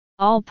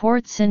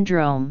Alport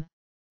syndrome,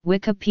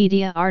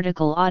 Wikipedia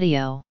article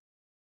audio.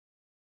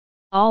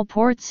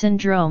 Alport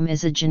syndrome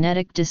is a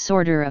genetic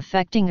disorder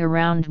affecting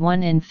around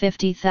 1 in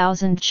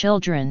 50,000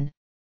 children,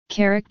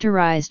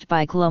 characterized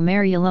by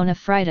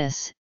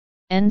glomerulonephritis,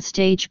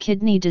 end-stage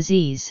kidney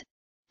disease,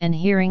 and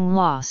hearing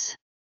loss.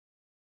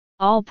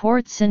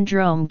 Alport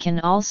syndrome can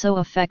also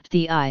affect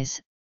the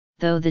eyes,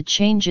 though the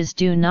changes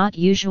do not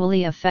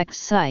usually affect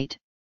sight,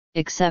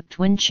 except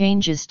when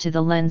changes to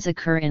the lens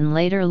occur in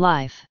later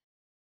life.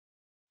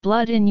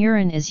 Blood in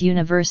urine is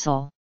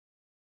universal.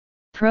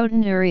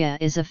 Proteinuria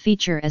is a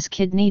feature as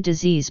kidney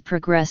disease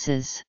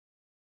progresses.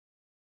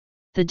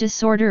 The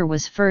disorder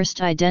was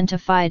first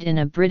identified in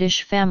a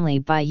British family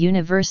by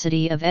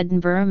University of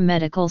Edinburgh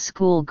Medical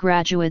School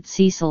graduate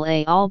Cecil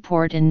A.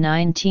 Alport in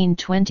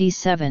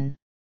 1927.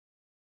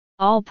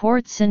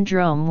 Alport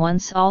syndrome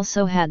once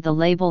also had the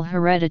label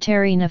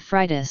hereditary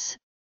nephritis,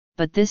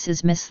 but this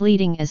is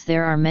misleading as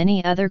there are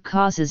many other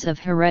causes of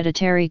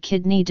hereditary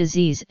kidney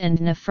disease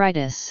and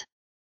nephritis.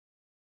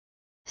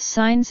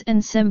 Signs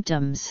and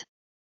symptoms: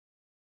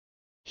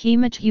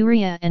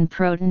 hematuria and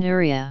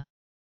proteinuria.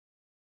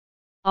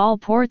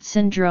 Alport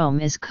syndrome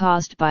is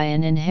caused by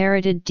an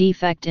inherited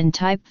defect in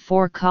type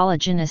 4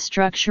 collagen, a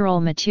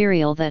structural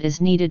material that is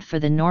needed for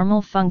the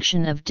normal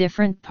function of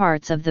different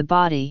parts of the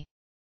body.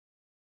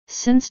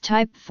 Since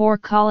type 4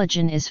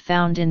 collagen is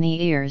found in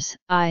the ears,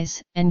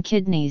 eyes, and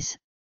kidneys,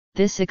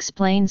 this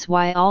explains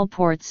why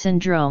Alport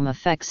syndrome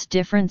affects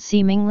different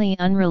seemingly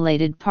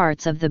unrelated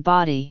parts of the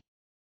body.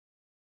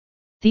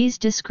 These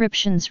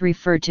descriptions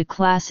refer to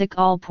classic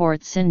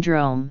Alport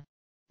syndrome,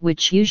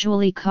 which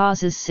usually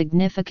causes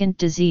significant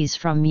disease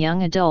from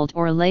young adult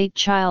or late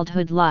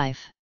childhood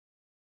life.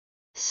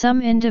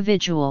 Some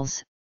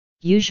individuals,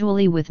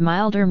 usually with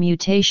milder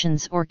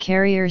mutations or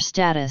carrier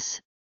status,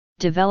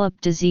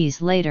 develop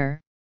disease later,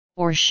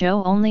 or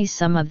show only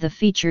some of the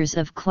features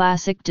of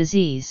classic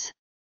disease.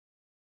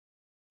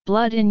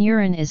 Blood in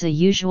urine is a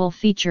usual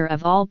feature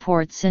of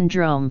Alport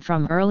syndrome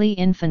from early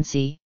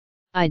infancy,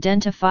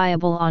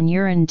 identifiable on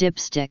urine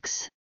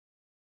dipsticks.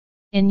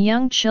 In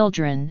young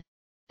children,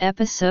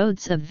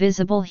 episodes of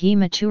visible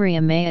hematuria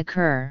may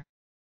occur.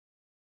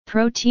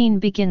 Protein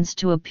begins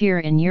to appear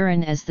in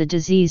urine as the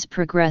disease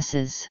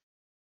progresses.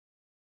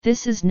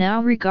 This is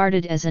now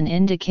regarded as an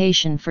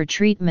indication for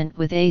treatment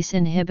with ACE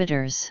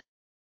inhibitors.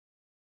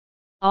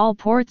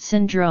 Alport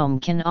syndrome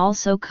can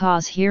also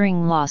cause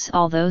hearing loss,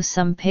 although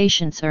some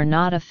patients are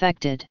not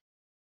affected.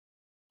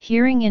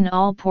 Hearing in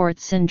Alport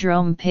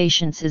syndrome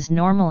patients is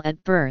normal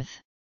at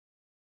birth.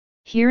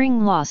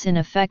 Hearing loss in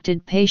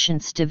affected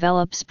patients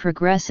develops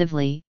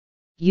progressively,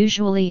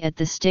 usually at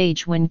the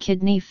stage when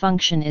kidney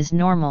function is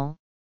normal,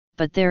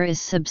 but there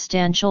is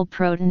substantial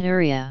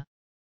proteinuria.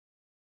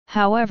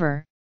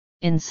 However,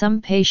 in some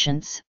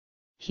patients,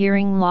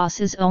 hearing loss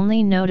is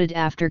only noted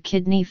after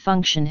kidney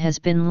function has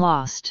been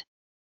lost.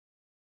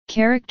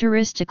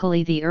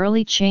 Characteristically, the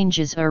early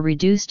changes are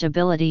reduced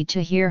ability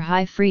to hear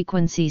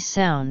high-frequency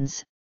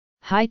sounds,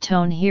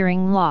 high-tone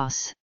hearing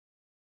loss.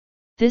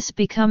 This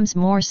becomes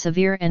more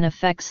severe and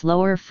affects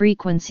lower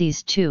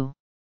frequencies too.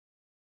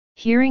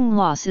 Hearing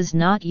loss is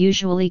not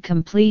usually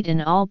complete in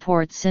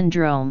Alport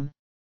syndrome.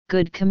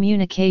 Good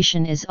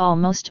communication is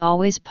almost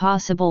always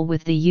possible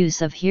with the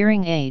use of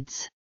hearing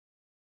aids.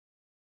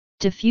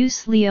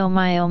 Diffuse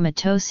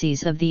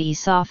leiomyomatosis of the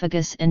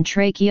esophagus and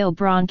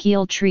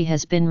tracheobronchial tree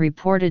has been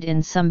reported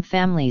in some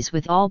families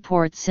with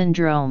Alport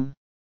syndrome.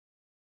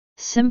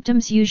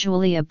 Symptoms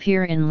usually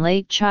appear in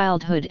late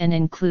childhood and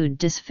include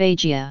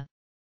dysphagia,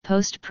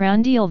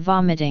 postprandial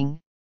vomiting,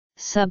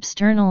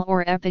 substernal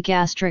or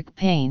epigastric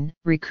pain,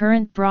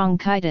 recurrent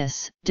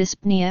bronchitis,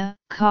 dyspnea,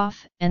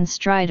 cough, and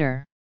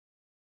stridor.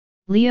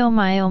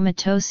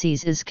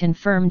 Leiomyomatosis is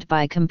confirmed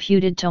by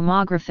computed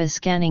tomography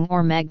scanning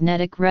or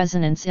magnetic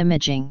resonance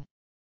imaging.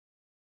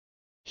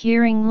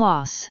 Hearing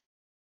loss.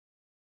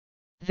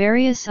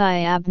 Various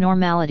eye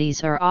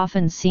abnormalities are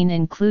often seen,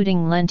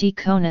 including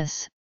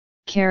lenticonus,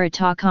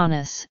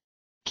 keratoconus,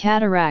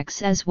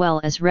 cataracts, as well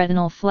as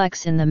retinal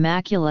flecks in the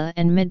macula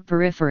and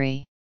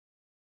mid-periphery.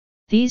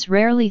 These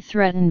rarely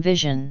threaten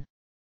vision.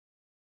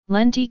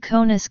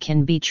 Lenticonus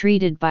can be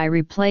treated by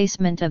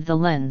replacement of the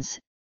lens,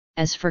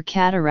 as for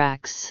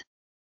cataracts.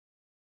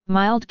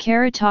 Mild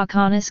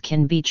keratoconus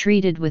can be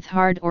treated with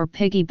hard or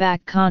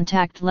piggyback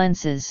contact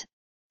lenses.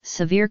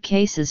 Severe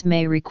cases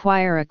may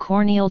require a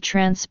corneal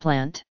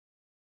transplant.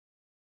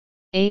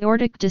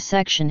 Aortic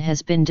dissection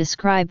has been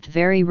described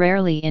very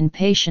rarely in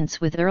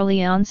patients with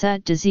early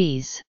onset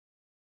disease.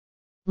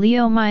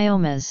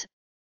 Leiomyomas,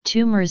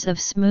 tumors of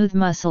smooth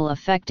muscle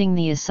affecting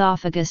the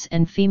esophagus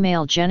and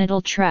female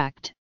genital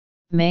tract,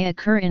 may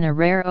occur in a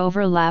rare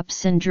overlap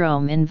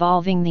syndrome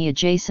involving the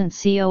adjacent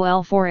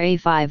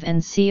COL4A5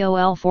 and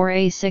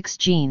COL4A6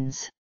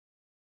 genes.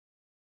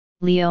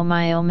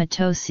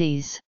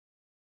 Leiomyomatosis.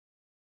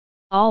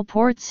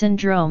 Alport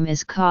syndrome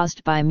is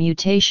caused by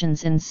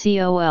mutations in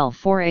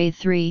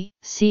COL4A3,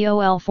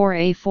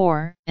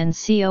 COL4A4, and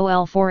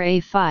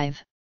COL4A5,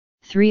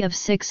 3 of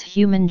 6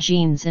 human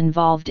genes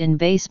involved in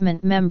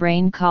basement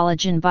membrane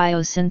collagen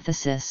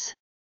biosynthesis.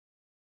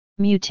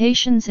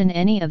 Mutations in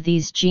any of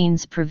these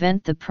genes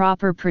prevent the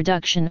proper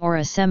production or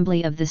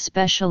assembly of the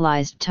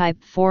specialized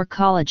type 4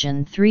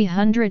 collagen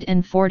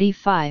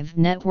 345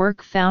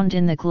 network found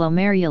in the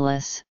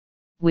glomerulus,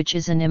 which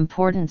is an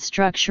important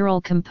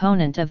structural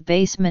component of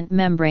basement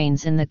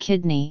membranes in the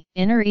kidney,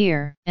 inner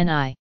ear, and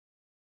eye.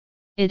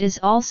 It is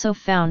also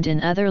found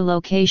in other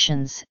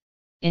locations,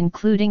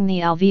 including the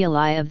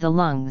alveoli of the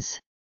lungs.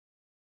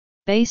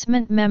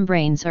 Basement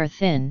membranes are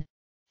thin,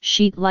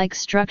 sheet-like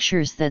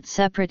structures that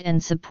separate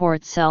and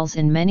support cells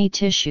in many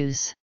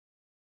tissues.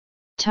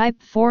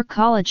 Type 4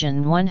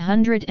 collagen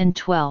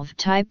 112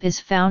 type is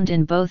found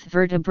in both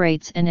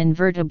vertebrates and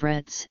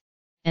invertebrates,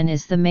 and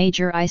is the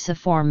major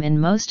isoform in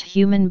most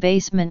human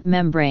basement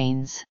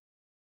membranes.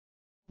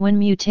 When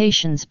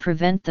mutations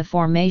prevent the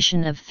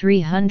formation of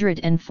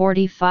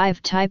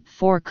 345 type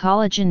 4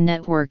 collagen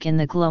network in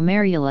the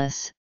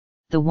glomerulus,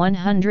 the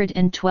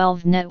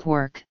 112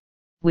 network,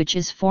 which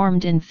is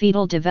formed in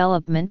fetal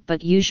development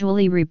but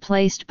usually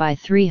replaced by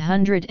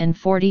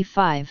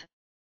 345,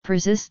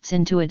 persists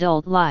into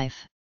adult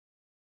life.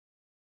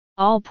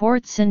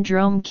 Alport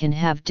syndrome can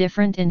have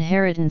different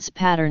inheritance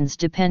patterns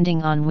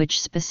depending on which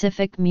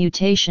specific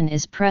mutation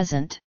is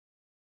present.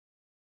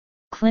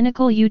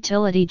 Clinical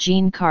utility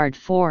gene card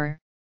 4,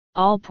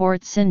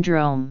 Alport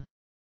syndrome.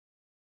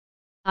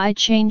 Eye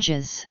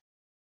changes.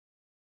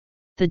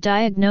 The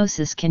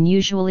diagnosis can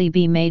usually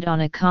be made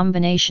on a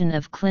combination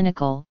of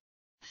clinical,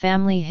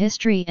 family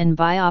history and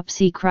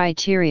biopsy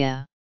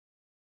criteria.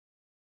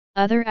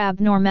 Other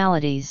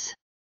abnormalities.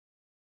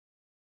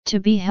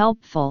 To be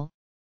helpful,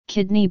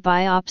 kidney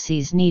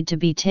biopsies need to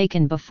be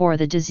taken before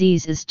the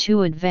disease is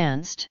too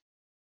advanced.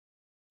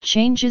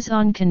 Changes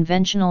on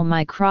conventional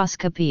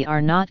microscopy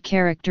are not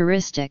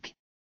characteristic,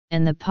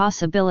 and the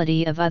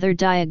possibility of other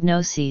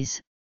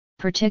diagnoses,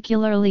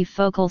 particularly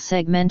focal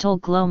segmental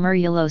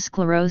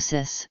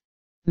glomerulosclerosis,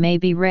 may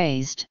be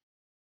raised.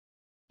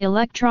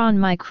 Electron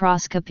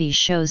microscopy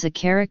shows a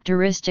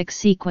characteristic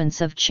sequence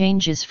of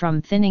changes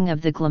from thinning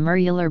of the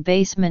glomerular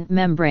basement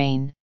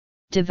membrane,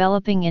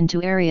 developing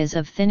into areas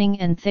of thinning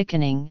and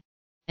thickening,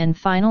 and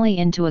finally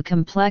into a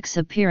complex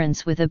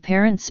appearance with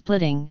apparent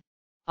splitting,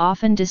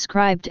 often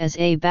described as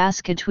a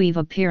basketweave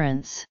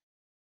appearance.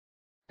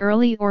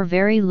 Early or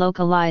very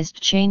localized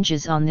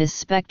changes on this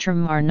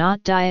spectrum are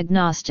not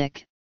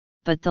diagnostic,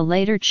 but the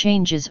later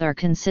changes are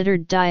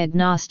considered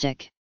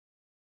diagnostic.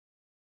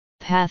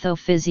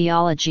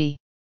 Pathophysiology.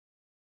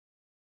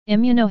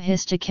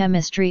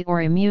 Immunohistochemistry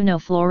or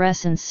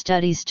immunofluorescence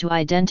studies to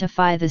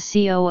identify the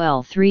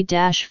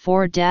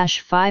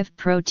COL3-4-5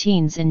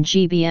 proteins in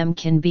GBM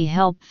can be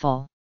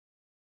helpful.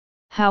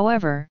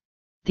 However,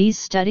 these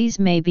studies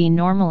may be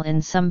normal in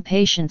some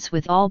patients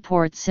with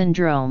Alport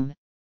syndrome,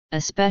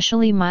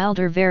 especially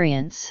milder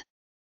variants.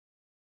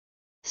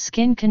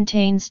 Skin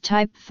contains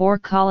type 4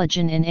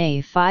 collagen in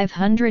a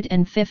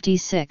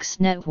 556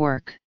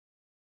 network.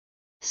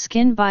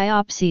 Skin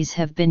biopsies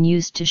have been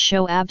used to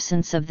show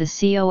absence of the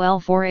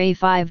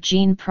COL4A5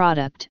 gene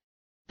product,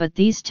 but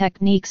these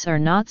techniques are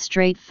not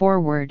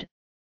straightforward,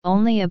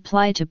 only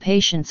apply to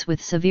patients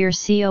with severe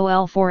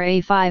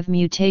COL4A5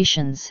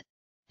 mutations,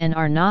 and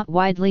are not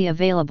widely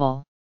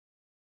available.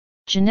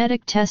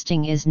 Genetic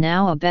testing is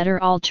now a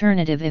better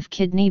alternative if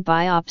kidney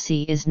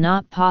biopsy is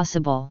not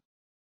possible.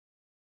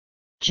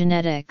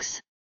 Genetics.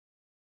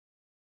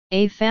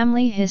 A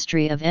family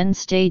history of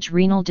end-stage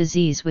renal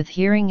disease with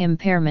hearing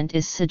impairment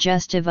is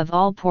suggestive of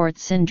Alport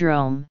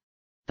syndrome,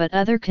 but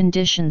other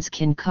conditions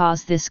can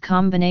cause this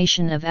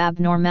combination of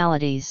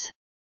abnormalities.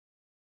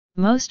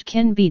 Most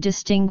can be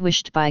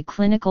distinguished by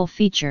clinical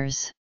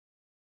features.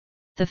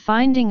 The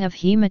finding of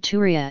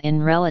hematuria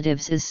in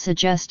relatives is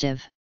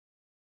suggestive.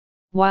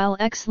 While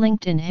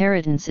X-linked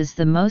inheritance is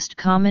the most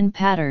common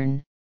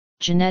pattern,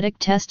 genetic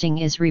testing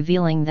is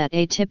revealing that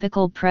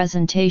atypical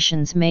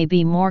presentations may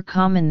be more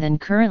common than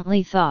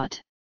currently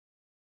thought.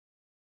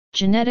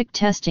 Genetic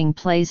testing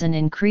plays an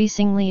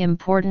increasingly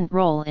important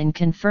role in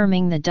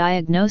confirming the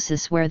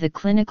diagnosis where the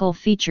clinical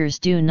features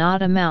do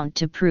not amount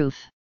to proof.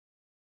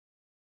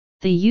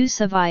 The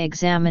use of eye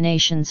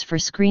examinations for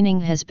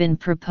screening has been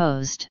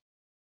proposed.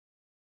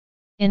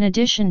 In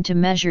addition to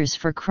measures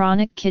for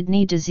chronic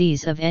kidney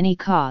disease of any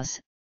cause,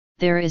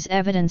 there is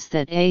evidence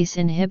that ACE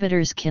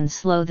inhibitors can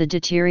slow the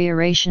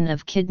deterioration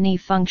of kidney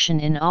function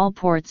in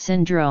Alport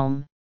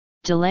syndrome,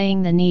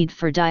 delaying the need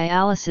for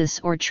dialysis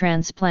or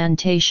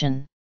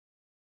transplantation.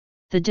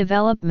 The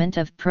development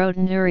of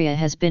proteinuria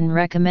has been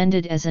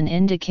recommended as an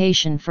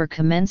indication for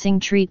commencing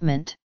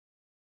treatment.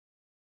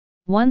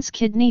 Once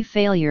kidney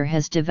failure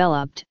has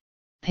developed,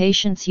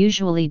 patients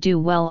usually do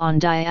well on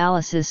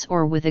dialysis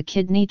or with a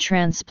kidney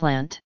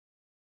transplant.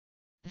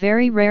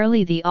 Very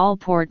rarely the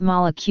Alport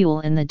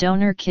molecule in the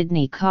donor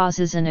kidney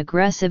causes an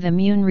aggressive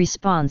immune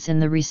response in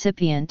the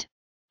recipient,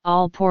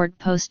 Alport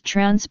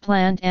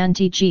post-transplant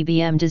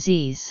anti-GBM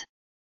disease.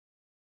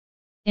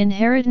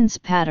 Inheritance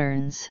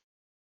patterns.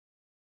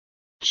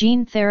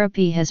 Gene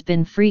therapy has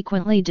been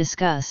frequently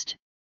discussed,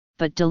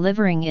 but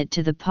delivering it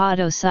to the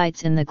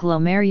podocytes in the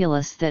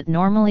glomerulus that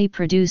normally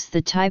produce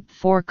the type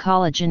IV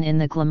collagen in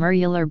the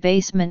glomerular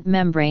basement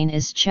membrane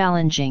is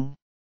challenging.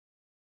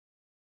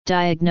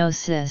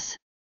 Diagnosis: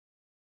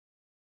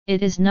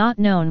 it is not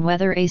known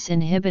whether ACE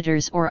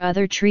inhibitors or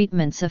other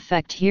treatments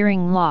affect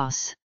hearing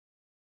loss.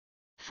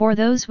 For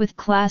those with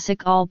classic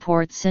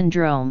Alport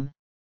syndrome,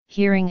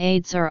 hearing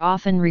aids are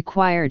often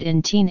required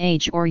in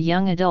teenage or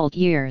young adult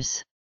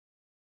years.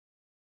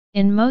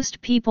 In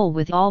most people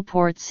with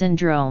Alport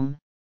syndrome,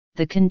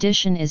 the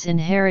condition is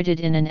inherited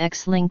in an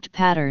X-linked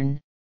pattern,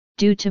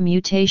 due to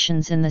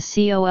mutations in the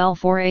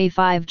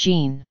COL4A5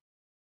 gene.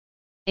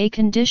 A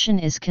condition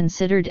is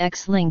considered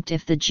X-linked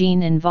if the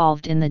gene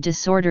involved in the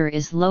disorder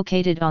is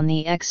located on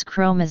the X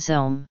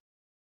chromosome.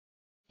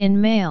 In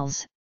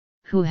males,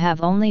 who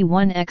have only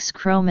one X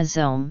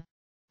chromosome,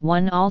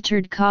 one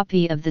altered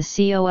copy of the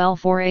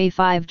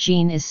COL4A5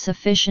 gene is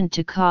sufficient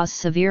to cause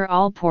severe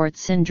Alport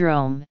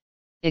syndrome,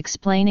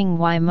 explaining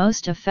why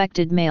most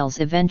affected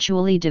males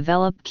eventually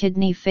develop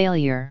kidney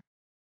failure.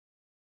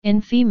 In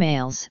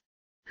females,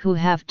 who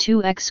have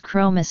two X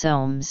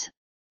chromosomes,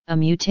 a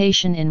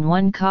mutation in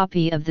one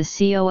copy of the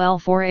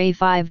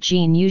COL4A5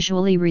 gene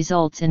usually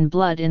results in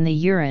blood in the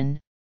urine,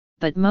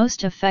 but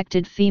most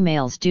affected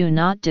females do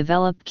not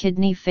develop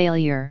kidney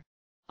failure.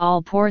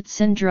 Alport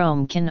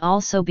syndrome can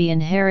also be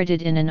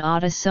inherited in an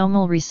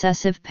autosomal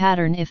recessive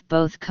pattern if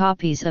both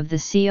copies of the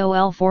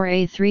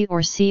COL4A3 or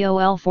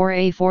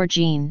COL4A4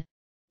 gene,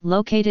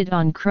 located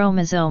on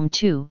chromosome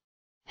 2,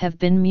 have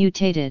been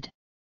mutated.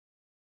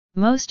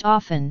 Most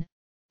often,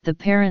 the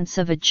parents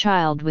of a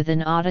child with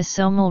an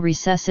autosomal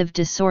recessive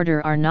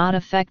disorder are not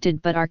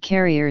affected but are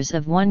carriers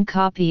of one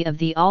copy of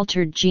the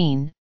altered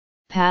gene.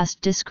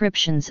 Past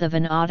descriptions of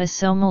an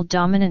autosomal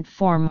dominant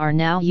form are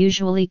now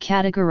usually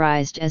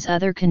categorized as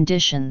other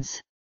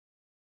conditions.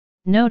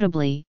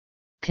 Notably,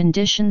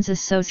 conditions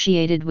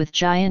associated with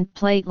giant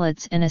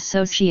platelets and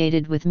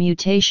associated with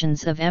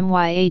mutations of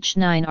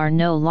MYH9 are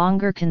no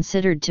longer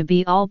considered to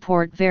be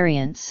Alport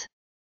variants.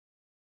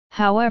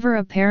 However,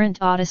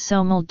 apparent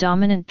autosomal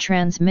dominant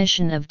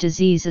transmission of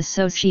disease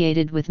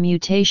associated with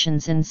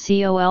mutations in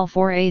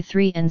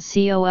COL4A3 and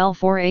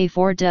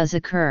COL4A4 does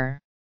occur.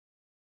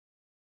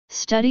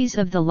 Studies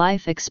of the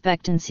life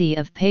expectancy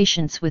of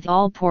patients with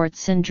Alport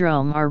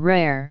syndrome are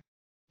rare,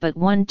 but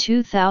one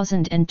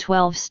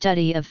 2012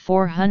 study of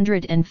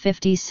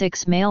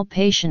 456 male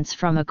patients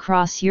from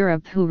across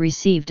Europe who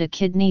received a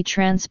kidney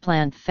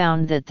transplant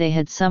found that they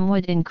had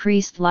somewhat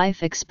increased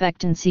life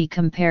expectancy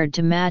compared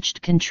to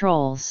matched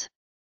controls.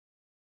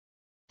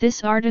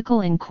 This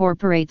article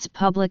incorporates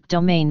public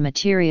domain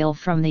material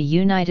from the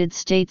United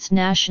States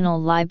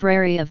National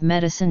Library of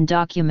Medicine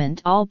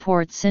document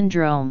Alport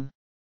syndrome.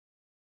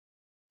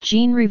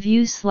 Gene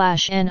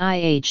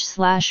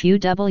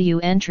Review/NIH/UW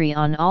entry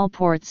on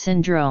Alport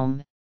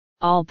syndrome,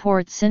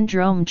 Alport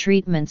syndrome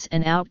treatments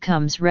and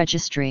outcomes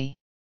registry.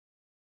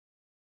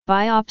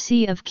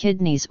 Biopsy of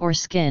kidneys or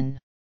skin.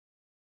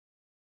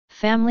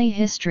 Family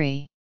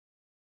history.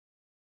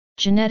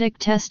 Genetic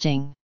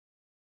testing.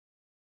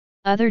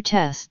 Other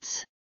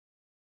tests.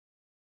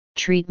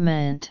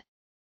 Treatment.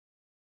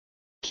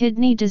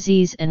 Kidney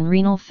disease and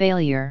renal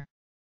failure.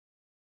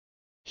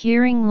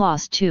 Hearing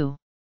loss 2.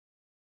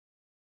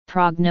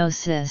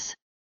 Prognosis.